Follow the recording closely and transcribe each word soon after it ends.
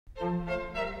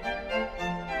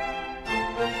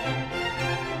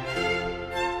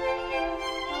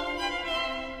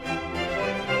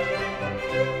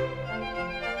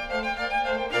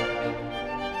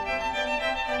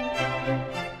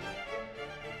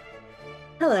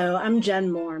Hello, I'm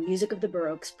Jen Moore, Music of the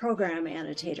Baroque's program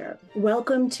annotator.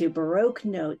 Welcome to Baroque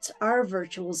Notes, our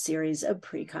virtual series of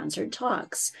pre-concert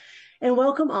talks. And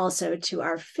welcome also to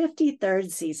our 53rd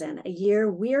season, a year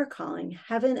we're calling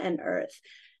Heaven and Earth,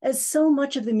 as so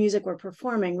much of the music we're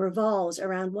performing revolves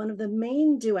around one of the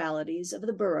main dualities of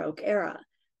the Baroque era,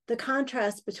 the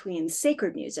contrast between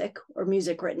sacred music, or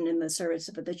music written in the service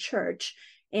of the church,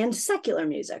 and secular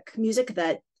music, music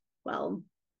that, well,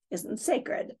 isn't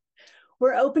sacred.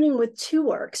 We're opening with two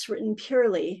works written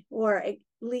purely, or at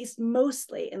least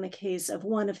mostly in the case of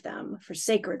one of them, for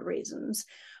sacred reasons,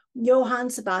 Johann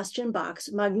Sebastian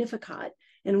Bach's Magnificat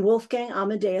and Wolfgang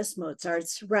Amadeus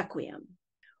Mozart's Requiem.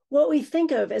 What we think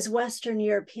of as Western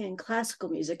European classical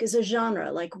music is a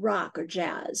genre like rock or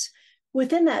jazz.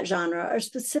 Within that genre are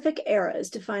specific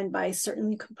eras defined by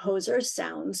certain composers,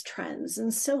 sounds, trends,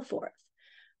 and so forth.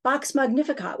 Bach's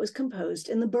Magnificat was composed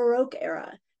in the Baroque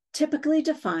era, typically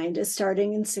defined as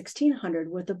starting in 1600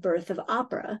 with the birth of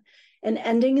opera and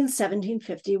ending in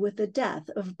 1750 with the death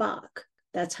of Bach.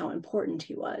 That's how important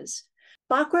he was.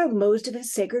 Bach wrote most of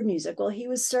his sacred music while he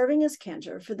was serving as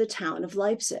cantor for the town of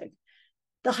Leipzig.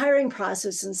 The hiring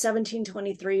process in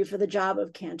 1723 for the job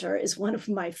of cantor is one of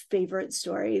my favorite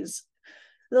stories.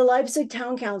 The Leipzig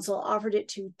town council offered it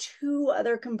to two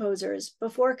other composers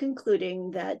before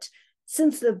concluding that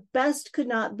since the best could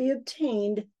not be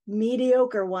obtained,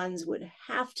 mediocre ones would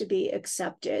have to be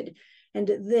accepted. And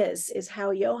this is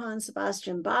how Johann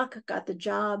Sebastian Bach got the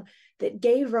job that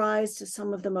gave rise to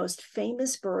some of the most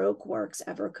famous Baroque works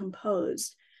ever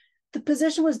composed. The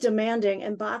position was demanding,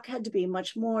 and Bach had to be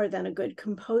much more than a good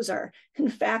composer. In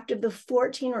fact, of the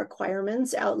 14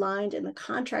 requirements outlined in the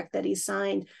contract that he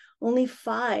signed, only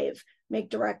 5 make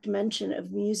direct mention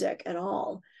of music at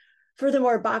all.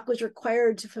 Furthermore, Bach was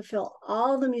required to fulfill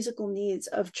all the musical needs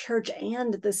of church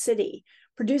and the city,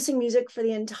 producing music for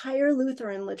the entire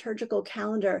Lutheran liturgical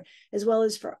calendar, as well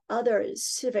as for other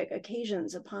civic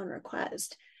occasions upon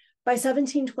request. By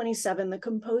 1727, the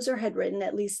composer had written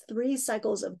at least 3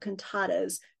 cycles of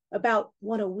cantatas, about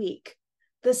one a week: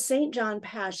 the St. John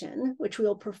Passion, which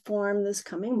we'll perform this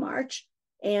coming March,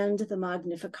 and the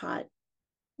Magnificat.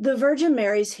 The Virgin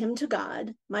Mary's hymn to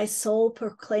God, My soul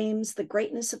proclaims the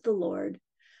greatness of the Lord.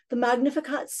 The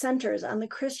Magnificat centers on the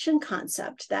Christian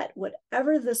concept that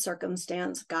whatever the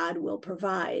circumstance, God will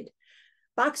provide.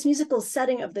 Bach's musical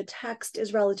setting of the text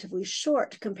is relatively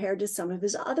short compared to some of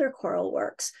his other choral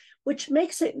works, which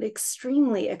makes it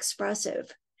extremely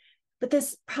expressive. But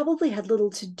this probably had little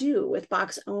to do with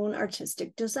Bach's own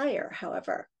artistic desire,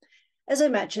 however. As I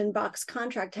mentioned, Bach's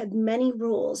contract had many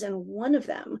rules, and one of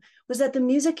them was that the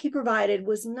music he provided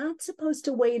was not supposed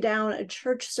to weigh down a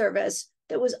church service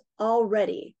that was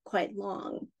already quite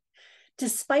long.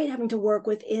 Despite having to work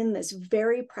within this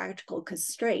very practical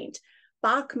constraint,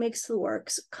 Bach makes the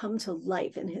works come to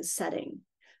life in his setting.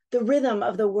 The rhythm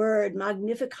of the word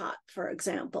Magnificat, for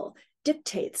example,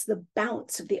 dictates the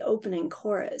bounce of the opening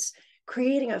chorus,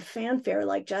 creating a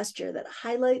fanfare-like gesture that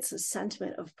highlights the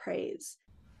sentiment of praise.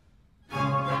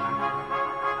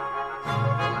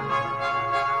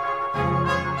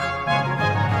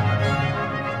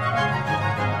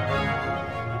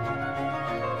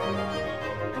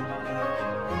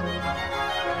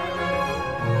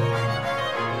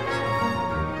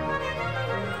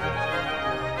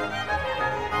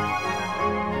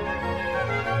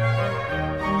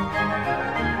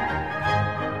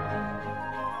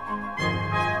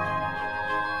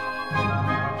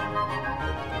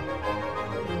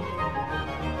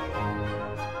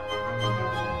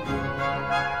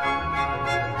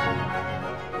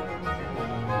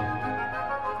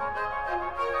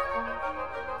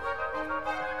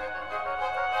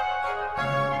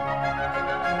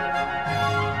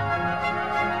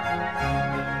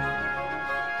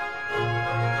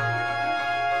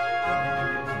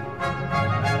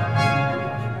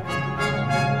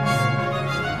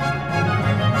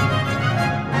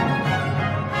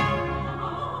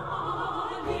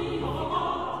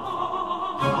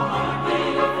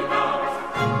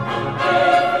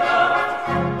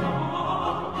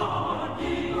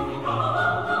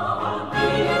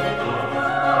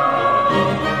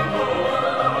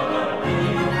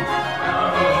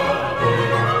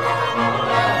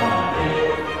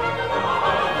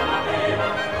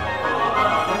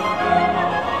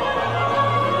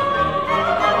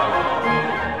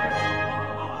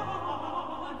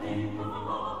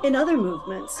 In other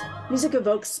movements, music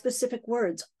evokes specific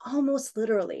words, almost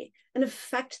literally, an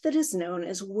effect that is known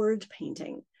as word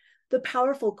painting. The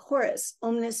powerful chorus,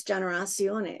 Omnis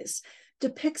Generationes,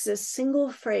 depicts a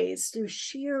single phrase through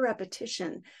sheer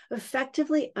repetition,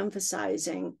 effectively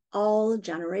emphasizing all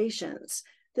generations.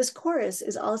 This chorus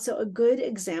is also a good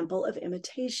example of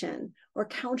imitation or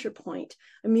counterpoint,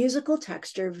 a musical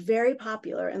texture very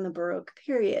popular in the Baroque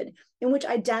period, in which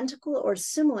identical or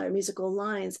similar musical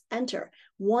lines enter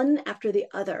one after the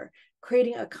other,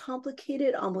 creating a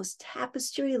complicated, almost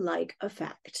tapestry-like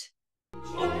effect.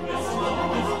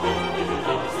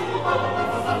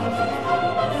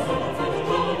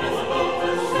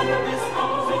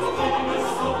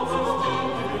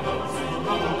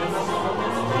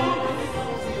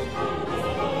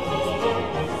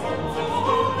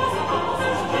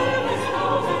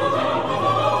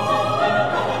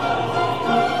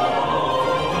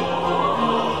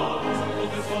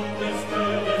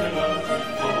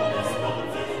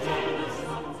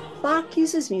 Bach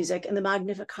uses music in the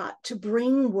Magnificat to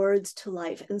bring words to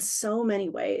life in so many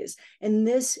ways, and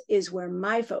this is where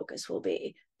my focus will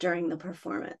be during the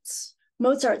performance.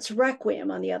 Mozart's Requiem,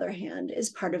 on the other hand, is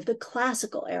part of the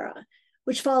classical era,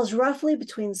 which falls roughly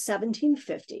between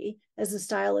 1750, as the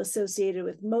style associated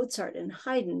with Mozart and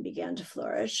Haydn began to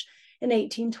flourish, and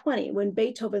 1820, when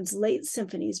Beethoven's late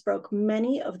symphonies broke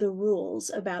many of the rules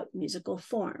about musical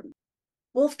form.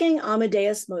 Wolfgang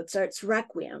Amadeus Mozart's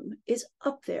Requiem is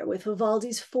up there with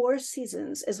Vivaldi's Four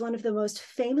Seasons as one of the most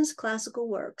famous classical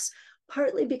works,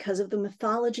 partly because of the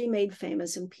mythology made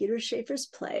famous in Peter Shaffer's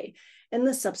play and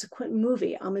the subsequent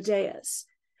movie Amadeus.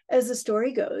 As the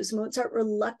story goes, Mozart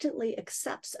reluctantly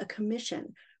accepts a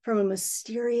commission from a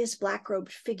mysterious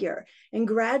black-robed figure and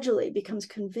gradually becomes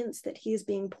convinced that he is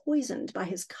being poisoned by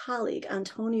his colleague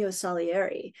Antonio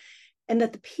Salieri, and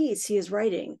that the piece he is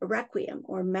writing, a requiem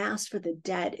or mass for the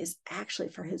dead, is actually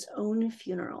for his own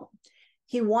funeral.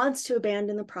 He wants to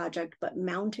abandon the project, but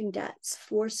mounting debts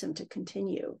force him to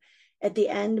continue. At the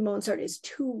end, Mozart is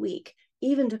too weak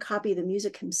even to copy the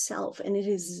music himself, and it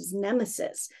is his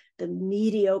nemesis, the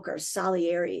mediocre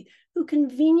Salieri, who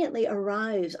conveniently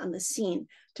arrives on the scene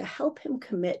to help him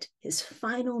commit his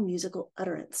final musical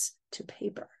utterance to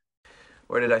paper.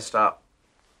 Where did I stop?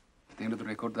 At the end of the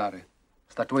Ricordare.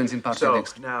 Statuens in parte So,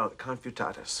 dextra. now,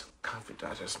 confutatus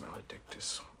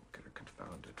maledictus,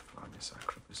 confounded, flammis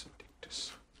acribus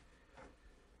addictus.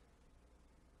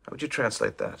 How would you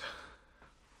translate that?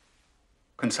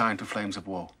 Consigned to flames of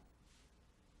woe.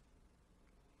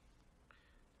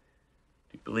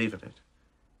 Do you believe in it?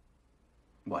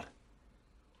 What?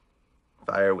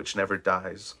 Fire which never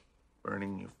dies,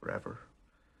 burning you forever.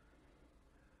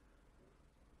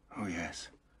 Oh, yes.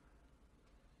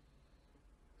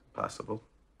 Possible.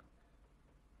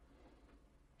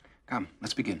 Come,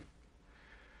 let's begin.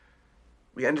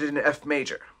 We ended in F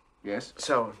major. Yes?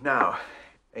 So, now,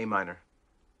 A minor.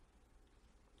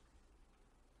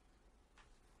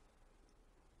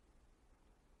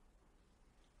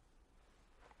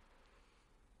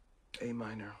 A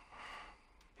minor.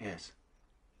 Yes.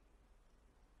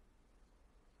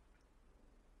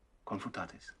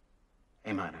 Confutatis.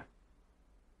 A minor.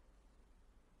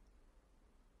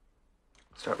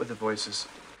 Start with the voices.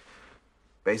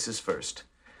 Basses first.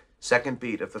 Second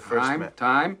beat of the first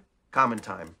Time. Common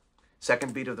time.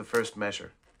 Second beat of the first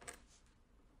measure.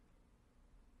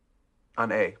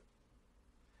 On A.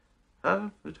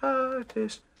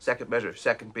 Second measure,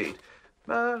 second beat.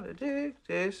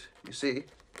 Maledictus. You see?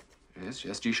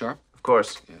 Yes, G sharp. Of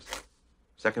course. Yes.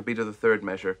 Second beat of the third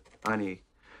measure. On E.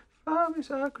 Flammis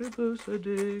acribus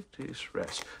addictis.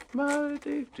 Rest.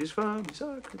 Maledictus, flammis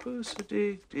acribus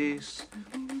addictis.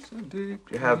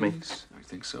 You have me. I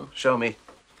think so. Show me.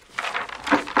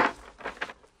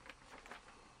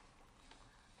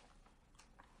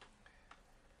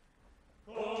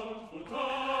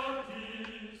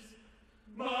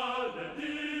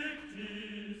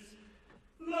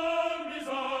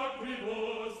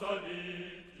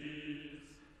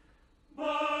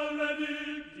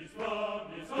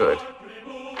 Good.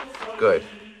 Good.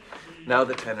 Now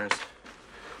the tenors.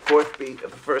 Fourth beat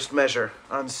of the first measure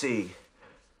on C.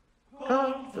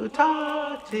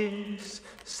 Confutatis.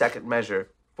 Second measure,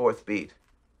 fourth beat,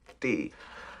 D.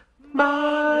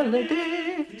 Maledictus.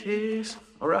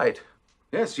 All right.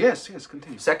 Yes,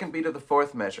 continue. Second beat of the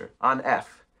fourth measure on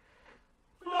F.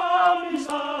 Flammis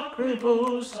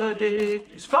acribus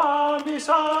addictis. Flammis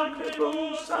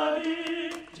acribus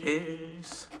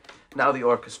addictis. Now the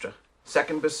orchestra.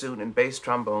 Second bassoon and bass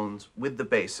trombones with the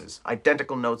basses.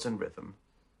 Identical notes and rhythm.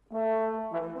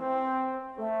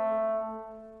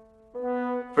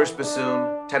 First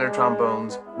bassoon, tenor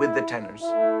trombones with the tenors.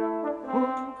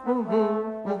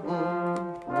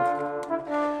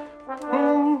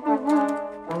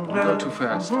 You go too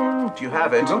fast. Do you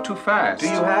have it? You go too fast. Do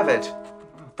you have it?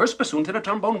 First bassoon, tenor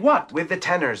trombone, what? With the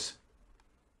tenors.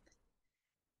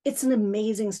 It's an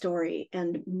amazing story,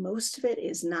 and most of it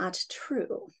is not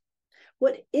true.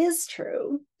 What is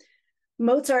true,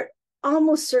 Mozart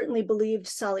almost certainly believed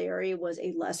Salieri was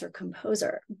a lesser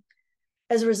composer.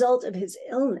 As a result of his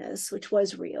illness, which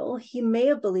was real, he may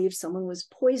have believed someone was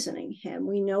poisoning him.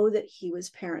 We know that he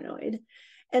was paranoid.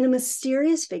 And a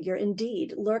mysterious figure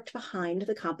indeed lurked behind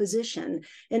the composition,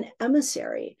 an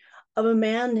emissary of a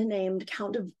man named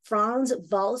Count Franz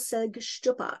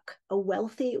Walsegg-Stupak, a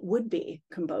wealthy would-be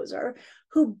composer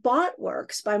who bought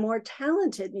works by more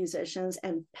talented musicians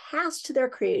and passed their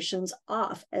creations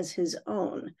off as his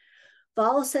own.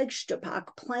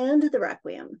 Walsegg-Stupak planned the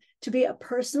Requiem to be a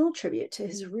personal tribute to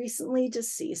his recently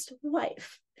deceased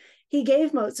wife. He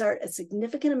gave Mozart a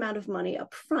significant amount of money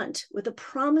up front with a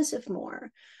promise of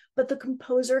more, but the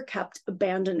composer kept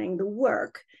abandoning the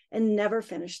work and never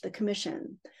finished the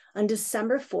commission. On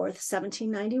December 4th,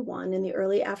 1791, in the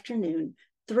early afternoon,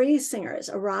 3 singers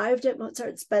arrived at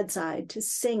Mozart's bedside to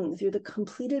sing through the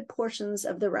completed portions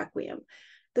of the Requiem,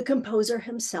 the composer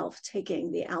himself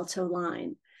taking the alto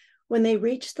line. When they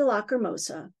reached the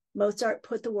Lacrimosa, Mozart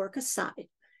put the work aside.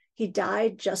 He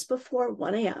died just before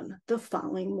 1 a.m. the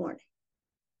following morning.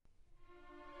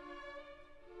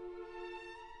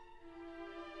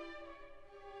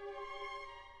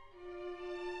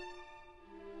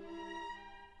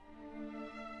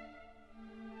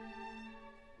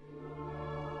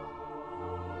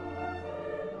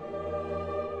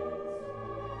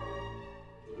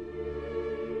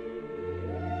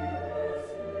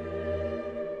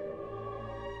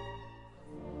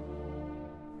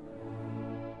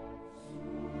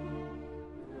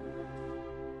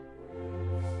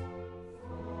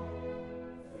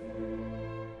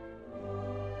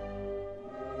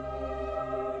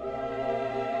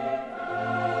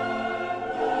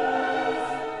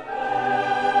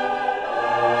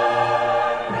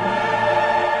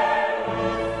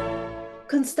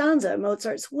 Constanza,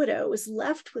 Mozart's widow, was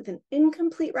left with an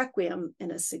incomplete Requiem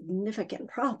and a significant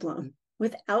problem.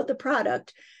 Without the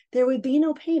product, there would be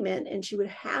no payment, and she would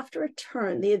have to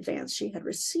return the advance she had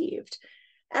received.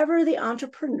 Ever the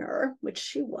entrepreneur, which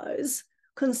she was,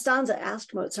 Constanza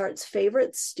asked Mozart's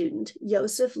favorite student,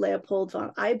 Joseph Leopold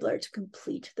von Eibler, to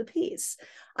complete the piece.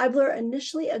 Eibler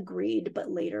initially agreed, but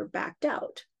later backed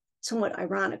out. Somewhat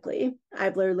ironically,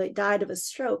 Eibler died of a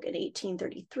stroke in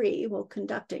 1833 while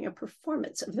conducting a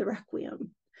performance of the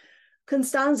Requiem.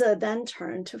 Constanza then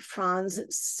turned to Franz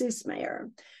Süssmayr,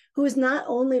 who was not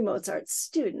only Mozart's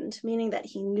student, meaning that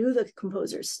he knew the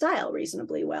composer's style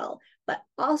reasonably well, but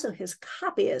also his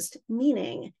copyist,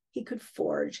 meaning he could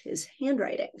forge his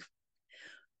handwriting.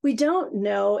 We don't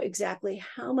know exactly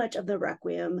how much of the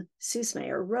Requiem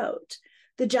Süssmayr wrote.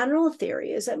 The general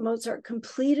theory is that Mozart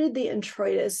completed the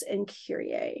introitus and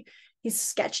Kyrie. He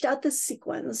sketched out the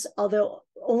sequence, although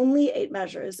only 8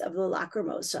 measures of the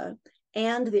Lacrimosa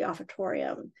and the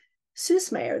offertorium.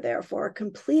 Süssmayr, therefore,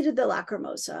 completed the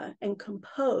Lacrimosa and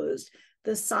composed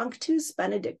the Sanctus,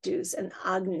 Benedictus, and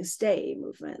Agnus Dei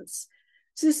movements.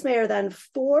 Süssmayr then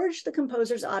forged the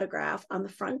composer's autograph on the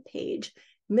front page,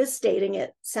 misdating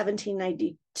it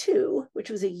 1792, which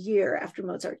was a year after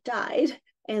Mozart died,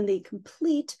 and the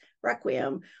complete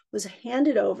Requiem was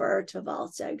handed over to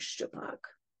Walsegg-Stupak.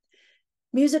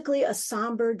 Musically, a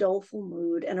somber, doleful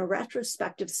mood and a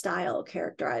retrospective style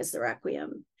characterize the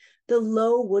Requiem. The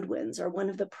low woodwinds are one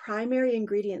of the primary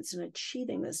ingredients in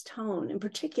achieving this tone. In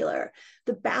particular,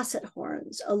 the basset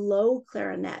horns, a low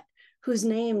clarinet, whose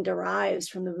name derives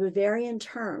from the Bavarian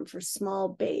term for small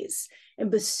bass,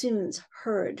 and bassoons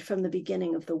heard from the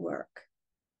beginning of the work.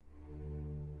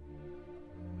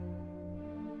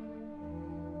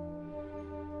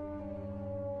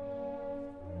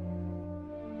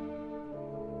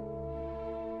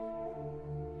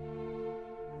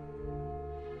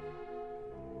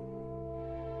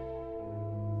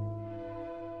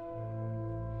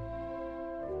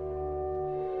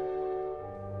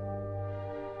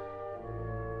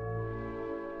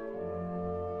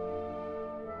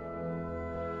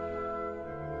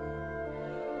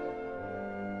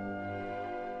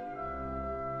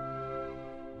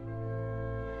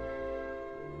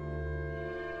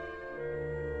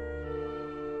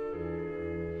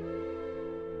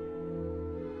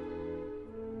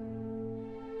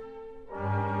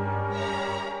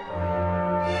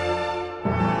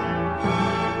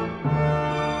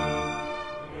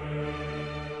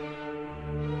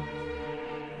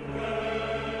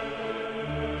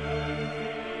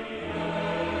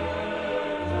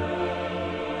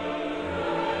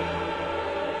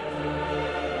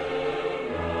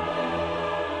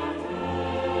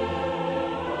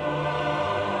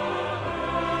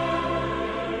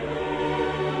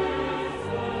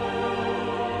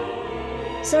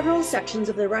 Several sections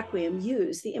of the Requiem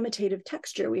use the imitative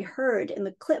texture we heard in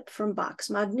the clip from Bach's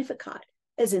Magnificat,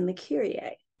 as in the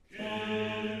Kyrie.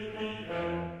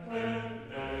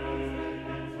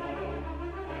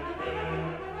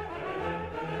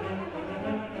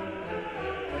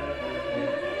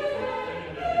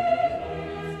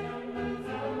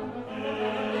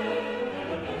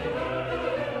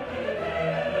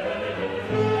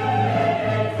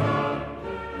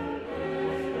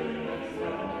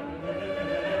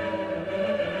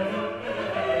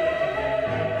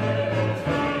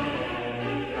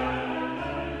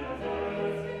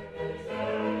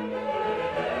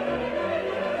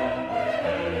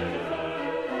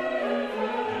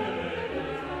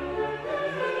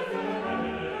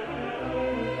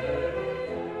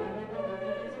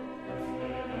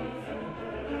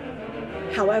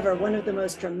 However, one of the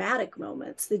most dramatic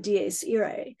moments, the Dies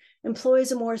Irae,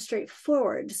 employs a more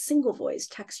straightforward single-voice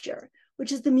texture,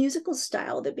 which is the musical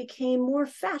style that became more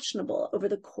fashionable over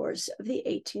the course of the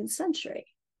 18th century.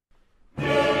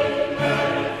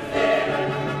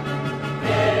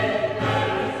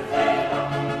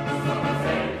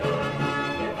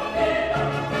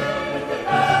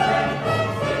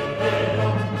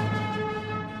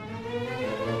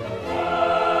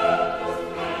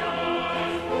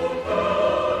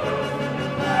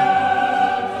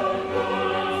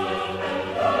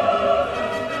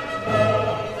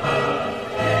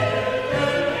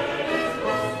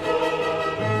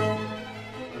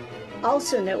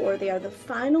 Also noteworthy are the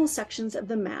final sections of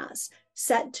the Mass,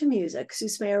 set to music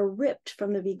whose may are ripped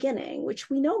from the beginning, which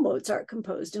we know Mozart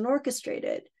composed and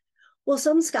orchestrated. While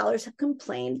some scholars have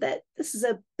complained that this is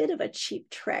a bit of a cheap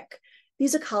trick,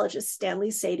 musicologist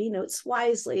Stanley Sadie notes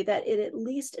wisely that it at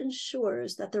least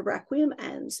ensures that the Requiem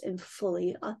ends in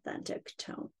fully authentic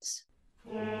tones.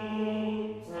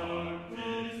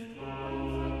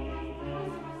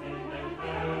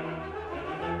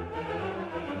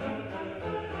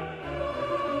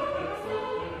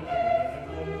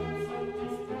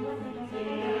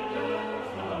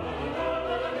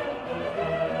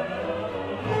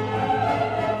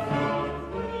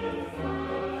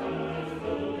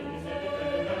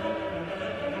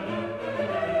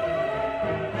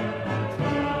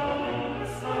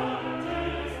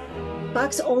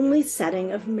 Bach's only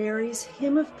setting of Mary's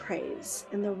Hymn of Praise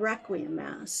and the Requiem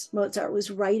Mass Mozart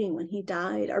was writing when he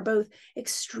died are both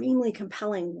extremely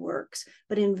compelling works,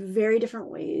 but in very different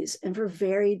ways and for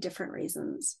very different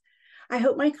reasons. I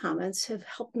hope my comments have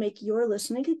helped make your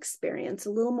listening experience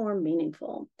a little more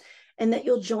meaningful, and that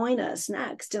you'll join us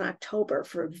next in October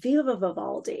for Viva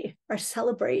Vivaldi, our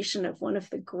celebration of one of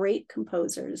the great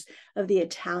composers of the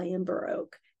Italian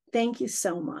Baroque. Thank you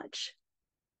so much.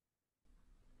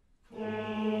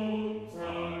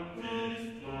 Mozart is